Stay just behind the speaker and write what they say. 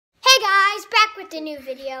with a new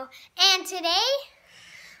video, and today,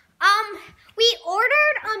 we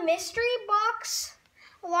ordered a mystery box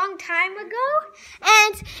a long time ago,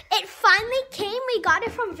 and it finally came. We got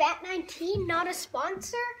it from VAT19, not a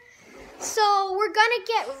sponsor. So we're gonna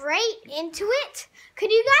get right into it.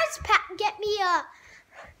 Could you guys get me a?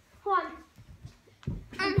 Hold on.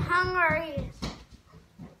 I'm hungry.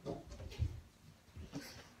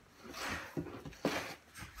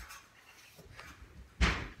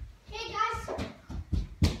 Hey guys,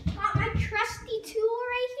 got my trusty tool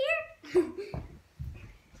right here.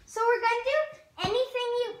 So we're gonna do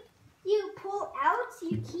anything you pull out,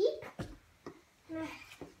 you keep.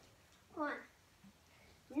 Hold on.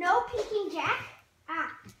 No peeking, Jack.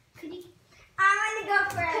 Could you? I'm gonna go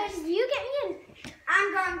first. Could you get me in?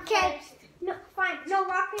 I'm going first. No, fine. No,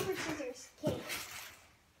 rock, paper, scissors. Okay.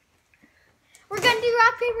 We're gonna do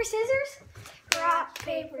rock, paper, scissors. Rock,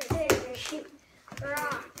 paper, scissors, shoot.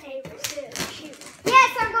 Rock, paper, scissors, shoot.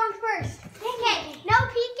 Yes, I'm going first. Okay. No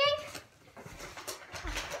peeking.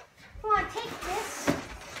 Come on, take this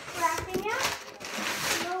wrapping out.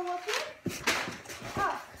 No whooping.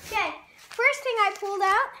 Oh, okay. First thing I pulled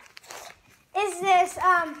out is this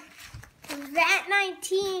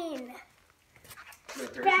VAT19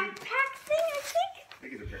 backpack thing, I think. I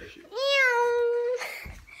think it's a parachute. Ew.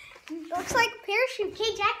 Looks like a parachute.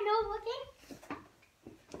 Okay, Jack, no looking.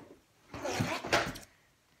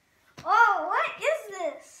 Oh, what is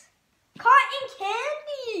this? Cotton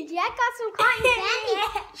candy. Jack got some cotton candy.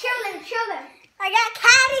 Show them. I got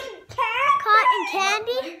Cotton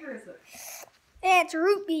candy. What flavor is it? It's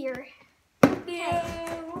root beer.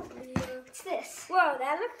 What's this? Whoa,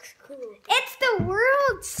 that looks cool. It's the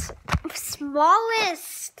world's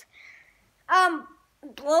smallest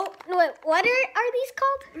what are these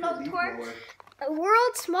called? Leaf Blowtorch. blower. The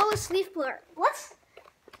world's smallest leaf blower.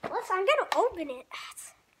 I'm gonna open it.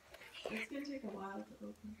 It's gonna take a while to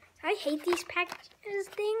open. I hate these packages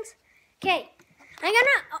things. Okay.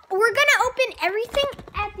 We're gonna open everything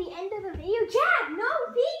at the end of the video. Jack, no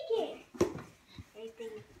peeking.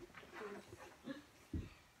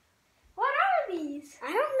 What are these?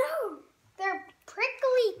 I don't know. They're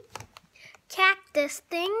prickly cactus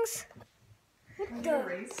things. Can you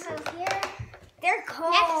erase So it? here, They're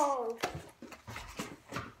cold.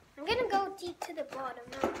 I'm gonna go deep to the bottom.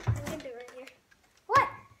 No, I'm gonna do it right here. What?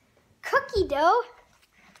 Cookie dough?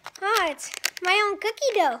 Oh, it's my own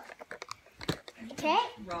cookie dough. Okay,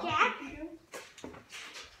 Raw Jack. cookie dough?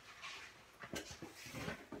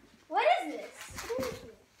 What is this?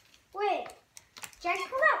 Wait, Jack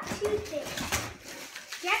pulled out two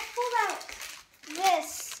things. Jack pulled out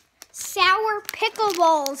this sour pickle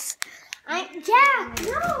balls. Jack,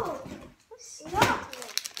 no! Stop.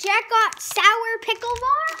 Jack got sour pickle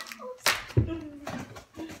balls.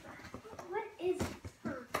 What is it?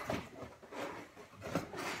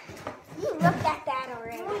 You looked at that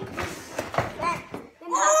already.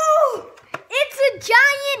 Oh! It's a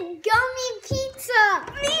giant gummy pizza.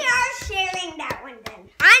 We are sharing that one then.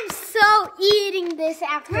 I'm so eating this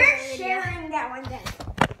after We're the video. sharing that one then.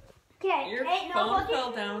 Okay. Your Hey, no phone looking.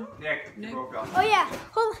 fell down. Nick, Nick. broke off. Oh yeah.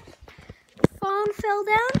 Hold on. Phone fell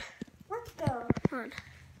down. What the? Hold on.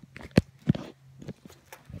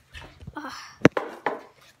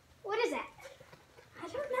 What is that? I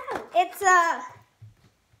don't know. It's a.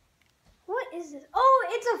 What is this? Oh,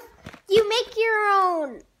 it's a. You make your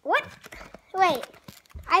own. What? Wait.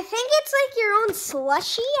 I think it's like your own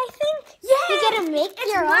slushy. I think. Yeah. You gotta make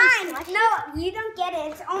It's your own mine. slushy. No, you don't get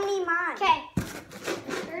it. It's only mine. Okay.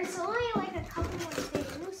 There's only like a couple more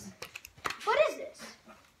things. What is this?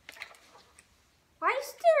 Why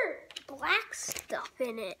is there black stuff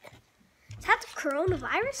in it? Is that the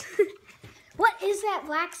coronavirus? What is that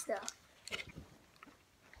black stuff?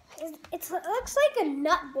 It looks like a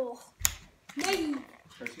nut bowl.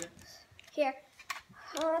 Press it. Here.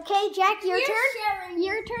 Okay, Jack, your You're turn. sharing.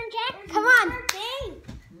 Your turn, Jack. Come on. One more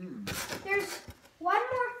thing. There's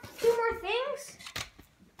two more things.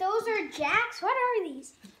 Those are Jack's. What are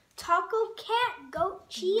these? Taco Cat goat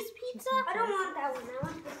cheese pizza? I don't want that one. I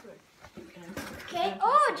want this one. Okay.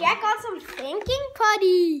 Oh, Jack got some thinking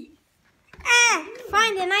putty.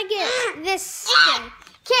 Fine, then I get this thing.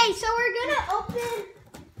 Okay, so we're gonna open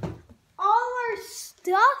all our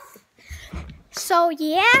stuff. So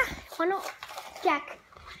yeah, Jack.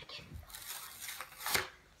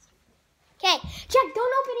 Okay, Jack,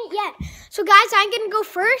 don't open it yet. So guys, I'm gonna go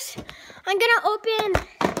first. I'm gonna open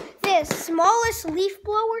this smallest leaf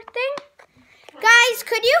blower thing. Guys,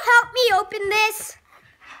 could you help me open this?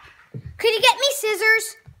 Could you get me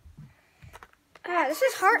scissors? This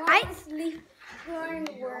is hard. Leaf blowing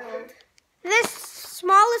world. This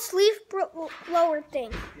smallest leaf blower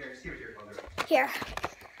thing. Here, see what your father. Here.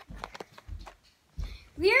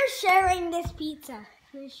 We're sharing this pizza.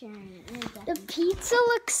 We're sharing it. The pizza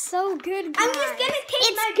looks so good, guys. I'm just gonna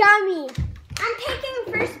take It's gummy. I'm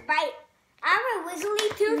taking first bite. I have a whistly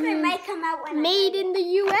tooth. It might come out when Made in the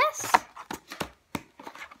U.S.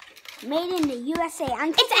 Made in the USA.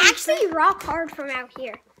 It's actually rock hard from out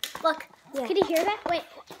here. Look. Yeah. Could you hear that? Wait.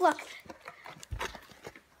 Look.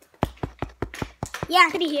 Yeah.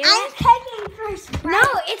 Could you hear I'm it? taking first bite. No,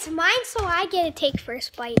 it's mine, so I get to take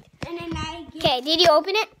first bite. And then I get. Okay, did you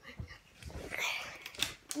open it?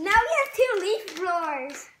 Now we have 2 leaf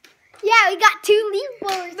blowers. Yeah, we got 2 leaf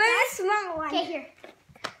blowers. But a small one. Okay, here.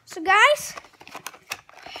 So, guys,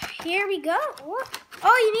 here we go.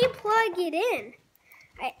 Oh, you need to plug it in.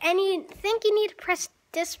 I think you need to press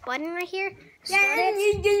this button right here. Start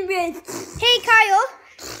it. Hey, Kyle.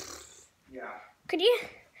 Yeah. Could you?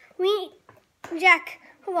 Jack,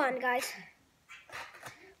 hold on, guys.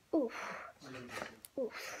 Oof.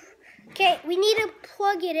 Oof. Okay, we need to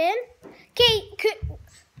plug it in. Okay,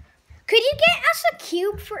 could you get us a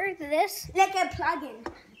cube for this? Like a plug-in.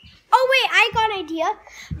 Oh wait, I got an idea.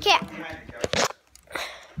 Okay,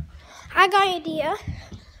 I got an idea.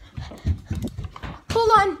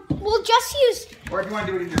 Hold on, we'll just use. Or if you want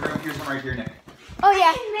to do it in your room, here's one right here, Nick. Oh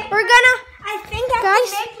yeah, we're gonna. I think I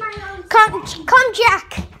Guys, can make my own. Come, Jack.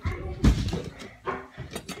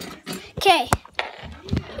 Okay,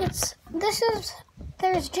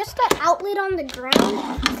 there's just an outlet on the ground.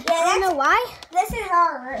 I don't know why. This is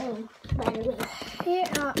our room, by the way. Here,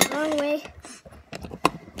 wrong way.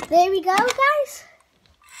 There we go, guys.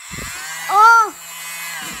 Oh,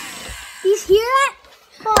 you hear that?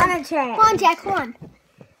 I'm gonna try it. Hold on, Jack, hold on.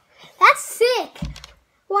 That's sick.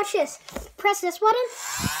 Watch this. Press this button.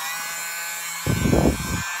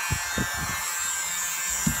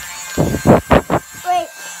 Wait,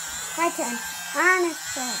 my turn. I'm gonna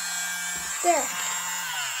try it. There.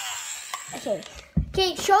 Okay.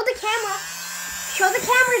 Okay, show the camera. Show the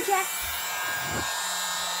camera, Jack.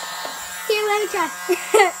 Here, let me try.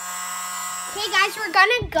 Okay, guys, we're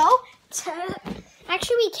gonna go to.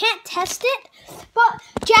 Actually, we can't test it. But,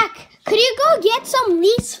 Jack, could you go get some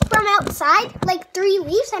leaves from outside? Like 3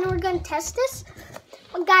 leaves, and we're gonna test this?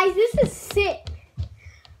 But, guys, this is sick.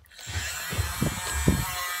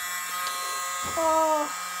 Oh.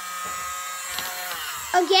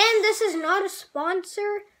 Again, this is not a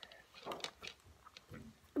sponsor.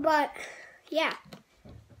 But, yeah.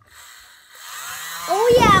 Oh,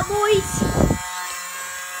 yeah, boys.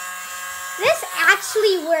 This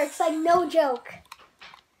actually works, like, no joke.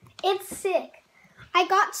 It's sick. I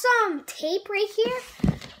got some tape right here.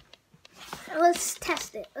 Let's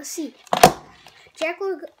test it. Let's see. Jack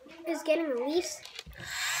is getting released.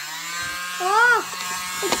 Oh,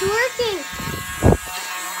 it's working.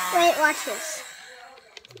 Wait, watch this.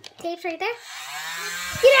 Tape's right there.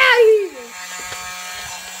 Get out of here.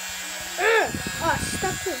 Oh, it's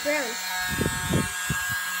stuck to the ground.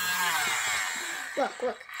 Look.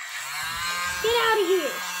 Get out of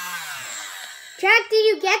here. Jack, did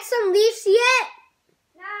you get some leaves yet?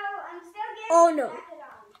 No, I'm still getting. Oh no.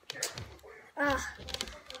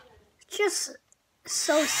 Just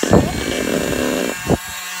so sick.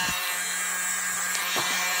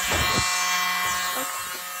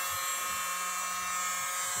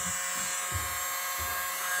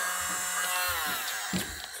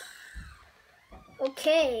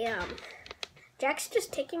 Okay, Jack's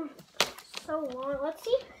just taking so long. Let's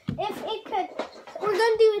see if it could. We're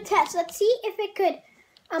gonna do a test. Let's see if it could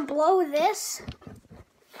blow this.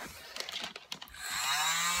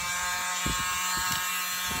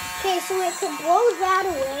 Okay, so it could blow that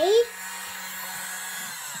away.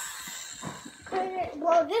 Could it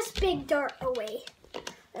blow this big dart away?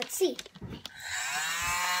 Let's see.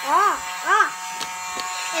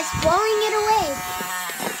 It's blowing it away.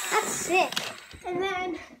 That's sick. And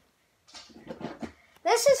then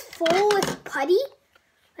this is full with putty.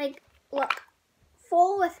 Like, look,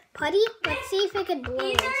 full with putty. Let's see if it could blow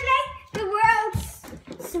These it. are like the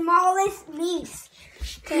world's smallest leaves.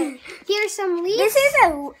 Okay, here's some leaves. This is a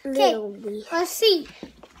little leaf. Let's see.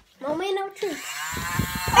 Moment of truth.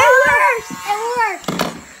 It works! It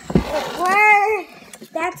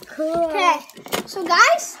worked. That's cool. Okay, so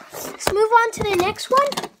guys, let's move on to the next one.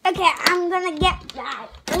 Okay, I'm gonna get that.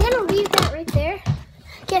 I'm gonna leave that right there.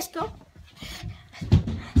 Guess go.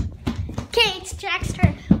 Okay, it's Jack's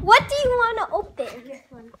turn. What do you want to open? This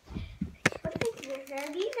one. What is this?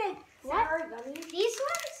 Are these like What? sour gummies? These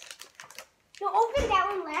ones? No, open that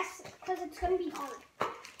one last because it's gonna be hard.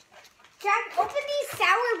 Jack, open these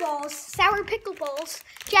sour balls. Sour pickle balls.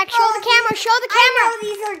 Jack, show the camera. Show the I camera. know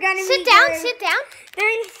these are gonna Sit be down. good. Sit down.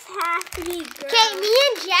 They have to be good. Okay, me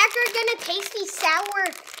and Jack are gonna taste these sour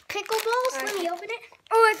pickle balls. Let me open it.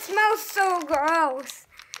 Oh, it smells so gross.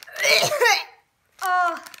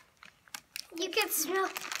 Oh, you can smell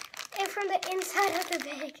it from the inside of the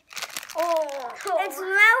bag. Oh, It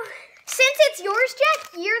smells. Since it's yours,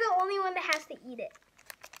 Jack, you're the only one that has to eat it.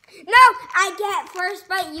 No, I get first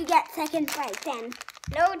bite. You get second bite. Then.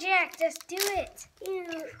 No, Jack, just do it. Ew.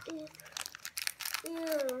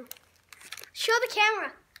 Ew. Show the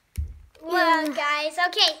camera. Well, guys,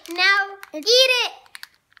 okay, now eat it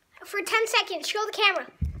for 10 seconds. Show the camera.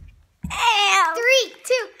 Ew. 3,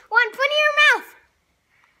 2, 1. Put it in your mouth.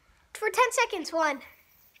 For 10 seconds. 1,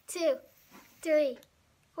 2, 3,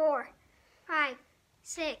 4, 5,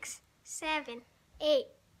 6, 7, 8,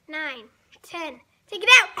 9, 10. Take it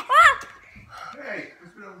out. Ah! Hey,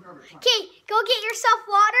 let's put it on the garbage. Okay, go get yourself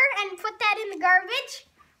water and put that in the garbage.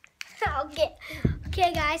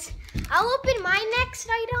 Okay, guys. I'll open my next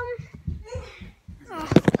item.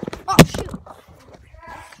 Oh, shoot.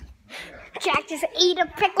 Jack just ate a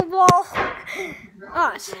pickleball.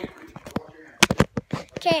 Oh.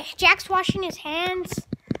 Okay, Jack's washing his hands.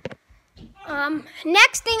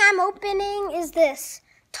 Next thing I'm opening is this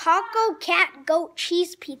Taco Cat Goat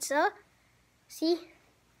Cheese Pizza. See?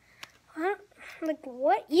 Like,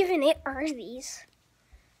 what even are these?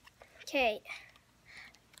 Okay.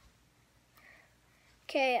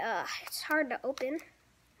 Okay, it's hard to open.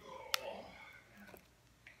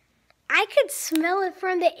 I could smell it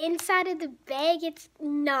from the inside of the bag. It's,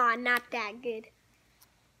 nah, not that good.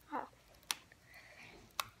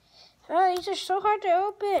 Oh, these are so hard to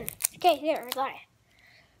open. Okay, there, I got it.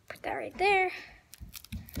 Put that right there.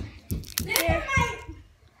 There.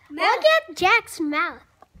 Look at Jack's mouth.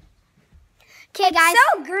 Okay, guys.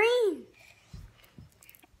 So green.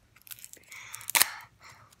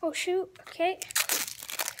 Oh, shoot. Okay.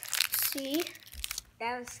 Let's see.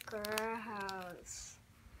 That was gross.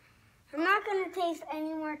 I'm not gonna taste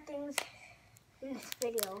any more things in this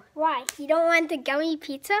video. Why? You don't want the gummy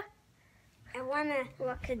pizza? I wanna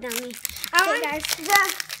look at dummy. Okay, I want guys.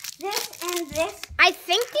 this and this. I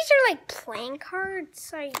think these are like playing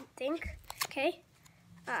cards, I think. Okay.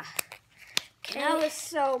 Okay. That was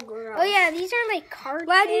so gross. Oh, yeah, these are like card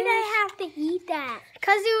Why did games. I have to eat that?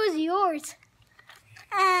 Because it was yours.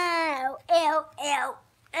 Oh, ew, ew,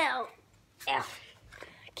 ew, ew.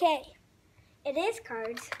 Okay. It is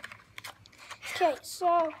cards. Okay,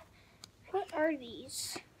 so what are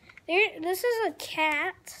these? This is a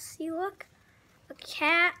cat. See, look. A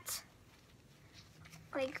cat.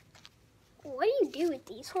 Like, what do you do with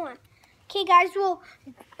these? Hold on. Okay, guys, we'll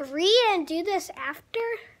read and do this after.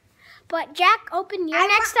 But, Jack, open your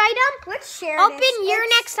next item. Let's share Open this. your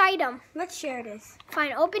next item. Let's share this.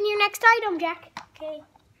 Fine, open your next item, Jack. Okay.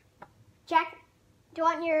 Jack, do you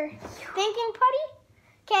want your thinking putty?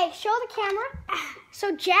 Okay, show the camera.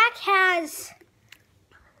 So Jack has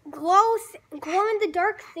glow in the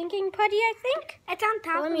dark thinking putty, I think. It's on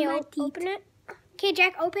top Let of me my open it. Okay,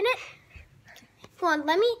 Jack, open it. Hold on,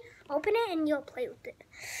 let me open it and you'll play with it.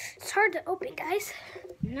 It's hard to open, guys.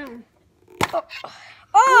 No. Oh.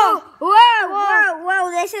 Oh!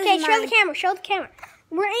 Whoa! This is Okay, show the camera. Show the camera.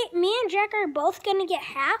 Me and Jack are both gonna get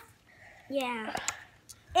half. Yeah.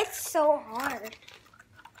 It's so hard.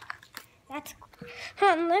 That's.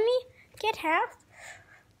 Hold on, let me get half.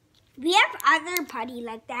 We have other putty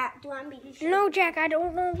like that. Do you want me to show? No, Jack, I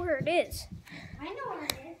don't know where it is. I know where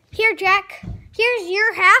it is. Here, Jack. Here's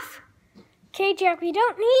your half. Okay, Jack, we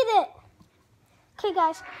don't need it. Okay,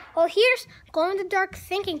 guys. Well, here's glow-in-the-dark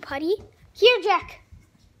thinking putty. Here, Jack.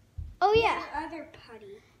 Oh, yeah. Other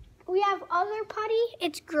putty. We have other putty.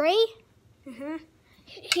 It's gray. Mm-hmm.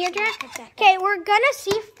 Here, Jack. Okay, we're going to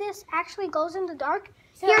see if this actually goes in the dark.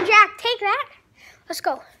 Here, Jack, take that. Let's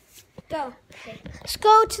go. Go. Let's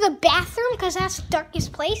go to the bathroom because that's the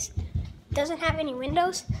darkest place. Doesn't have any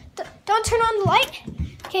windows. Don't turn on the light.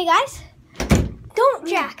 Okay, guys. Don't,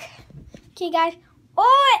 Jack. Okay, guys.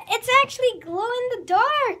 Oh, it's actually glow in the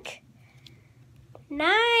dark.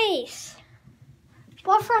 Nice.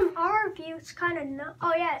 But from our view, it's kind of no.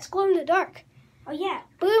 Oh yeah, it's glow in the dark. Oh yeah.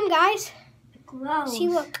 Boom, guys. It glows. See,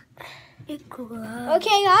 look. It glows.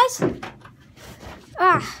 Okay, guys.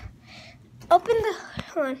 Open the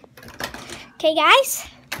one. Okay, guys.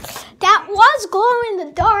 That was glow in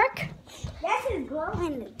the dark. This is glow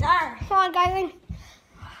in the dark. Come on, guys.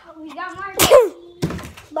 We got more.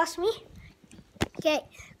 Bless me. Okay,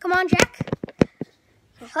 come on, Jack.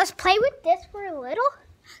 Let's play with this for a little.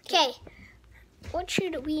 Okay, what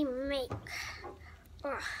should we make?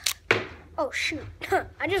 Oh shoot!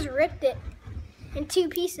 I just ripped it in 2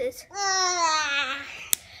 pieces.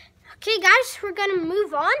 Okay, guys, we're gonna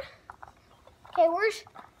move on. Okay, where's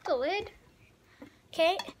the lid?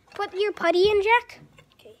 Okay, put your putty in, Jack.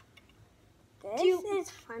 Okay. This is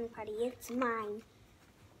fun putty. It's mine.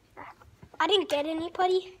 I didn't get any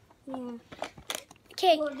putty. Yeah.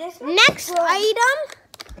 Okay, Well, this one's next good. item.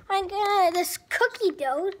 I got this cookie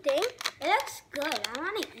dough thing. It looks good. I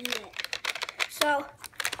want to eat it. So,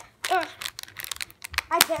 It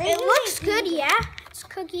it looks good, yeah. It's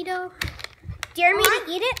cookie dough. Do you want me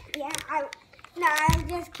to eat it? Yeah. No, I'm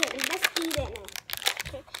just kidding. Just eat it now.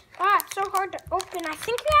 Okay. Ah, it's so hard to open. I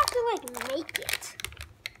think you have to like make it.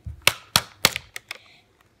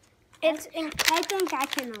 It's in. I think I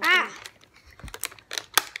can open Ah. it.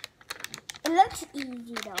 It looks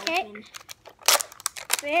easy to Okay. open.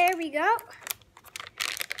 There we go.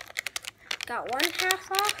 Got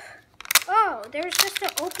 1/2 off. Oh, there's just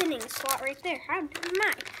an opening slot right there. How am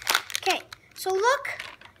I? Okay, so look.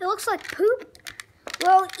 It looks like poop.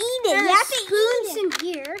 Well, eat it. And You have to spoons eat it. in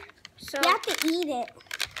here. So You have to eat it.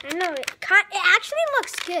 I know it actually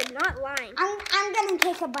looks good. Not lying. I'm gonna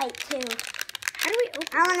take a bite too. How do we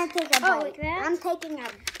open? I want to take a bite. Oh, like that? I'm taking a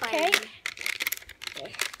Okay. bite.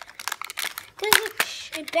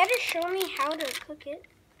 It better show me how to cook it.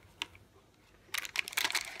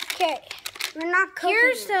 Okay. We're not cooking.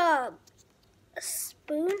 Here's it. a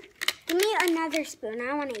spoon. Give me another spoon.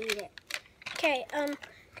 I want to eat it. Okay.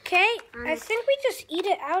 Okay. I think we just eat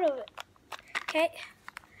it out of it. Okay.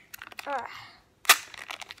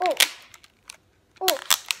 Oh.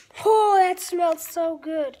 Oh, that smells so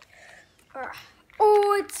good.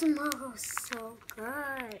 Oh, it smells so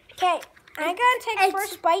good. Okay. I'm gonna take It's-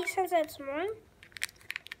 first bite since it's mine.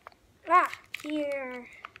 Here.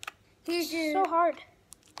 Here's So hard.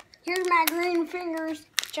 Here's my green fingers.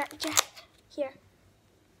 Jack. Here.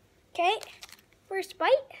 Okay. First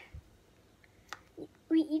bite.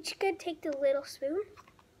 We each could take the little spoon.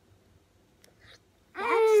 That's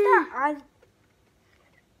the odd.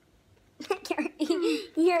 You're eating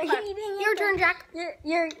it. Your turn, Jack.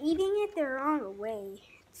 You're eating it the wrong way.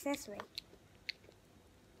 It's this way.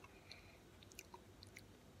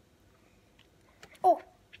 Oh.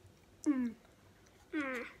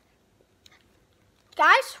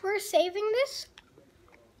 Guys, we're saving this.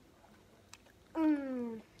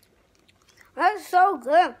 That's so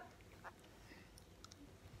good.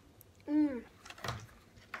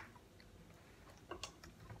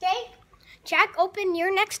 Okay. Jack, open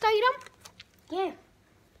your next item. Yeah.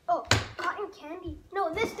 Oh, cotton candy.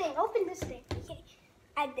 No, this thing. Open this thing. Okay.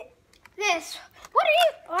 This. What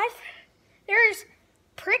are you? There's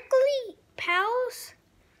prickly pals,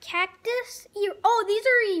 cactus. Oh, these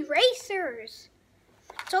are erasers.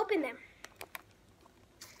 Let's open them.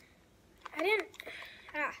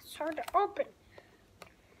 It's hard to open.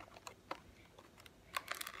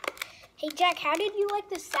 Hey, Jack, how did you like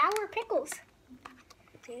the sour pickles?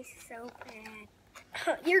 It tastes so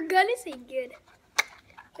bad. You're gonna say good.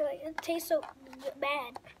 You're like, it tastes so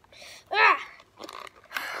bad.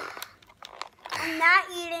 I'm not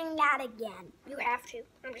eating that again. You have to.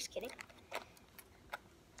 I'm just kidding.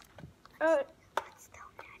 It's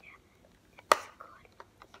still bad. It's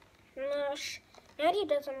good. No, Maddie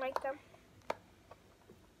doesn't like them.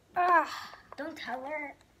 Don't tell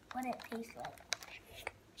her what it tastes like.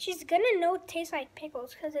 She's gonna know it tastes like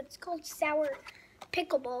pickles because it's called sour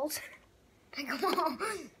pickle balls.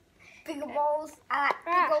 Pickleballs. Pickleballs. I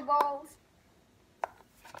like pickleballs.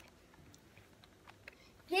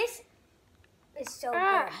 This is so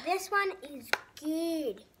good. This one is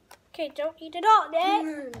good. Okay, don't eat it all,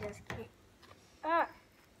 Dad. Just kidding.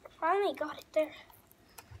 Finally got it there.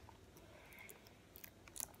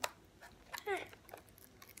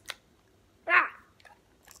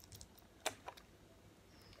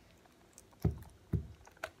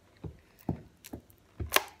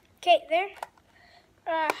 Okay, there.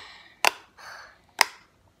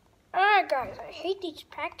 Guys, I hate these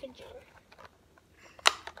packaging.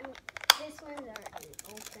 This one's already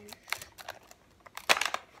open.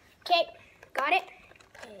 Okay, got it.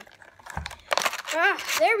 Okay.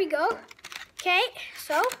 There we go. Okay,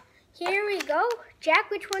 so here we go. Jack,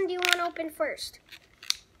 which one do you want to open first?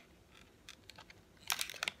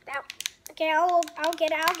 That. Okay, I'll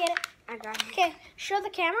get it. I got it. Okay, show the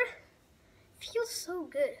camera. Feels so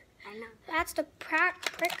good. I know. That's the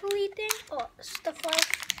prickly thing. Oh, stuff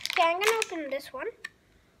like. Okay, I'm gonna open this one.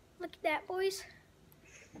 Look at that, boys.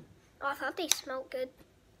 Oh, I thought they smelled good.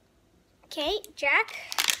 Okay, Jack,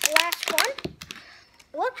 last one.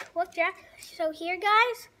 Look, Jack. So here,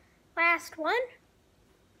 guys, last one.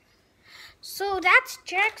 So that's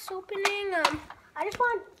Jack's opening. I just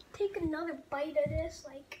want to take another bite of this.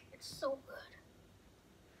 Like, it's so good.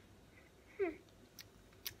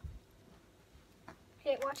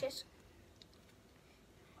 Okay, watch this.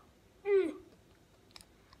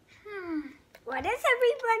 Why does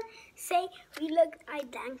everyone say we look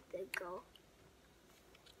identical?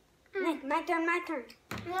 Nick, my turn, my turn.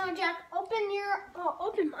 No, Jack, open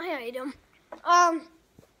my item.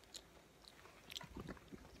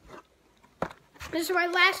 This is my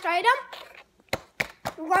last item.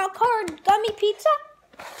 Wild card gummy pizza.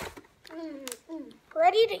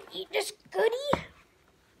 Ready to eat this goodie?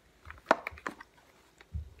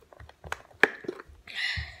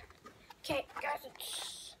 Okay, guys,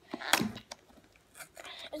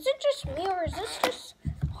 is it just me or is this just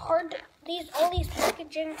hard? All these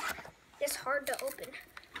packaging is hard to open.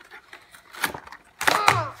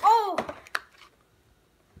 Oh!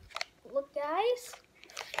 Look, guys.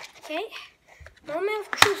 Okay, moment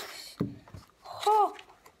of truth.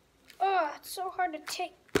 Oh, it's so hard to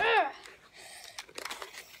take.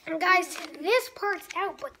 And guys, this part's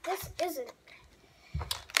out, but this isn't.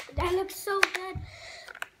 That looks so good.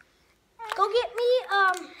 Go get me,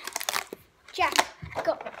 Jack.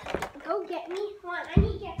 Go get me one. I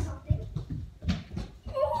need to get something.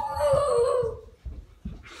 Ooh.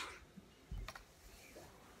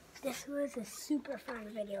 This was a super fun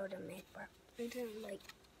video to make, but we didn't like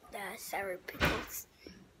the sour pickles.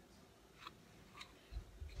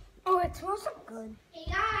 Oh, it smells so good. Hey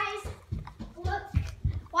guys, look,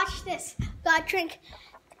 watch this. Got a drink.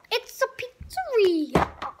 It's a pizzeria.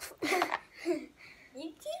 Okay,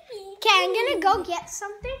 I'm gonna go get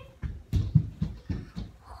something.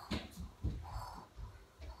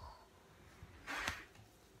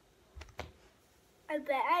 I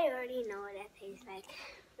bet I already know what that tastes like.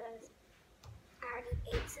 Because I already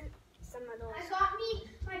ate some of those. I got me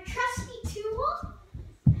my trusty tool.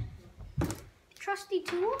 Trusty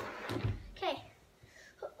tool. Okay.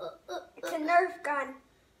 It's a Nerf gun.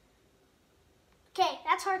 Okay,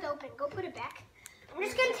 that's hard to open. Go put it back. I'm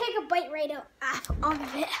just gonna take a bite right out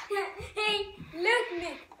of it. Hey, look,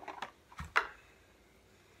 Nick.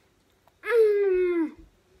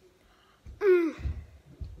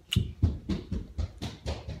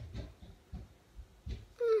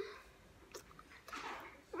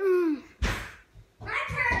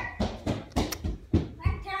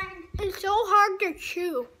 It's so hard to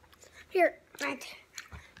chew. Here, bite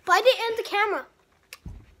it in the camera.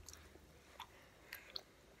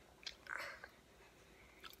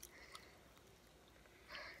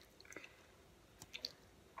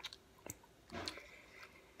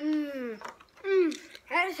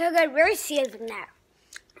 That's so good. We're seasoning now.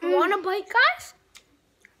 Want a bite, guys?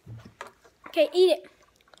 Okay, eat it.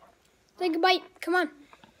 Take a bite. Come on.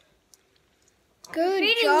 Good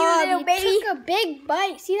feeding you, job. little baby. Took a big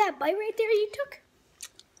bite. See that bite right there you took?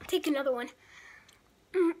 Take another one.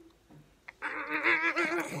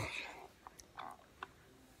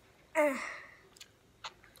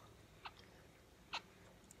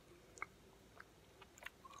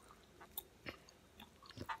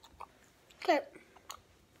 Okay.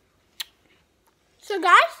 So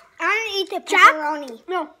guys, I'm gonna eat the Jack? pepperoni.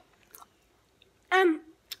 no.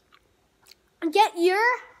 Get your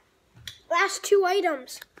last two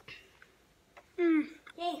items.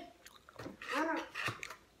 Hey,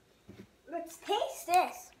 let's taste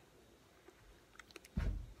this.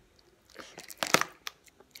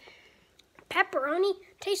 Pepperoni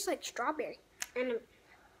tastes like strawberry. I'm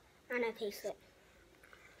gonna taste it.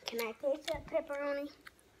 Can I taste that pepperoni?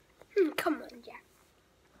 Come on, Jack.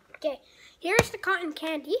 Okay, here's the cotton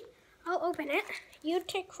candy. I'll open it. You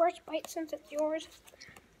take first bite since it's yours.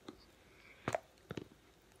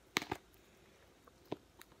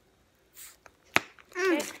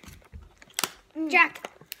 Okay. Jack.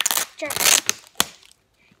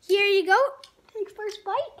 Here you go. Take first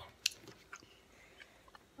bite.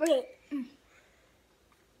 Wait.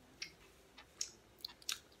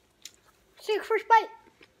 Take first bite.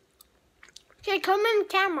 Okay, come in the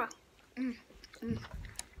camera.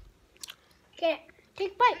 Okay,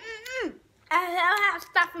 take a bite. I don't have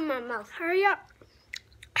stuff in my mouth. Hurry up.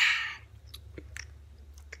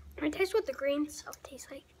 I taste what the green stuff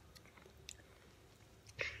tastes like.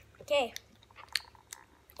 Okay.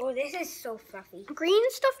 Oh, this is so fluffy. Green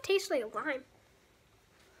stuff tastes like lime.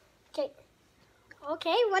 Okay.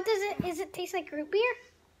 Okay, what does it, is it taste like root beer?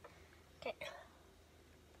 Okay.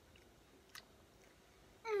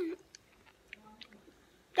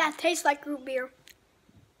 That tastes like root beer.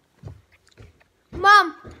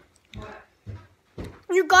 Mom,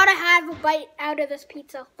 you gotta have a bite out of this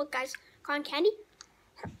pizza. Look, guys, cotton candy.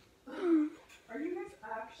 Are you guys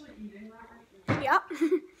actually eating that right now? Yep.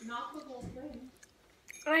 Not the whole thing.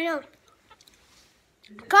 I know.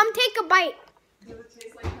 Come take a bite. Does it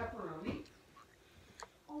taste like pepperoni?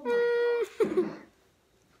 Oh my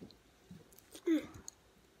gosh.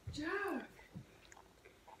 Jack.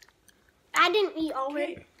 I didn't eat all of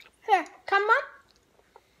it. Here, come on.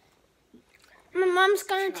 My mom's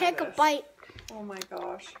gonna Try take a this. bite. Oh my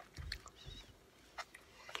gosh.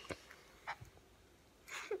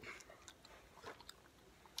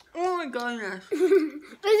 Oh my goodness. Is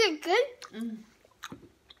it good? Mm.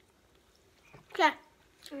 Okay.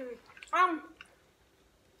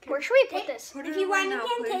 Where should we put this? Put If it you in want, right you now,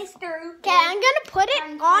 can please. taste through. Okay, I'm gonna put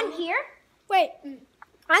it on here. Wait, I'm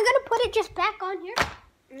gonna put it just back on here.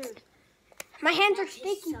 My hands are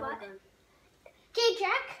sticky, but. Okay,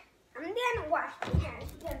 Jack. I'm gonna wash my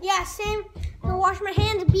hands. Yeah, same. I'm gonna wash my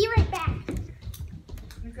hands. Be right back.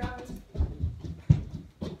 You got it.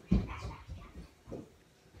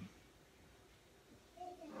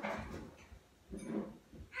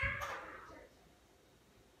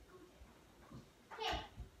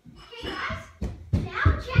 Okay, guys. Now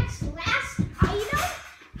Jack's last item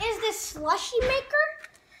is this slushy maker.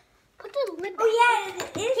 Put the lid back. Oh yeah, it is.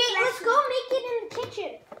 Okay, let's go make it in the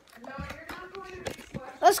kitchen. No, you're not going to make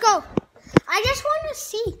slush. Let's go. I just want to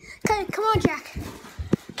see. Okay, come on, Jack.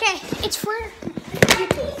 Okay, it's for.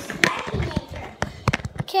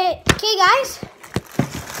 Okay, guys.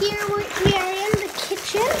 Here we are in the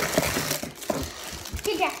kitchen.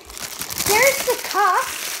 Okay, Jack. There's the cup.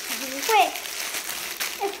 Wait.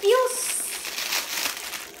 It feels.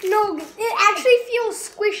 No, it actually feels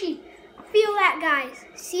squishy. Feel that, guys.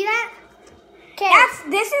 See that? Okay.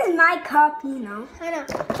 This is my cup, you know. I know.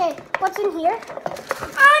 Okay, what's in here?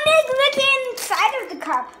 Oh, look inside of the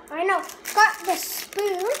cup. I know. Got the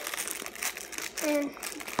spoon. And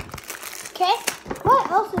okay. What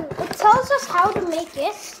else is it? It tells us how to make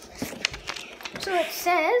it. So it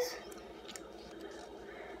says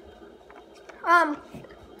come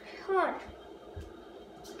on.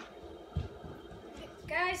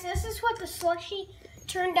 Guys, this is what the slushy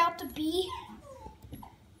turned out to be.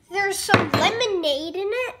 There's some lemonade in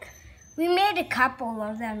it. We made a couple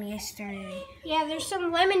of them yesterday. Yeah, there's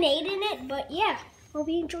some lemonade in it, but yeah, hope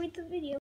you enjoyed the video.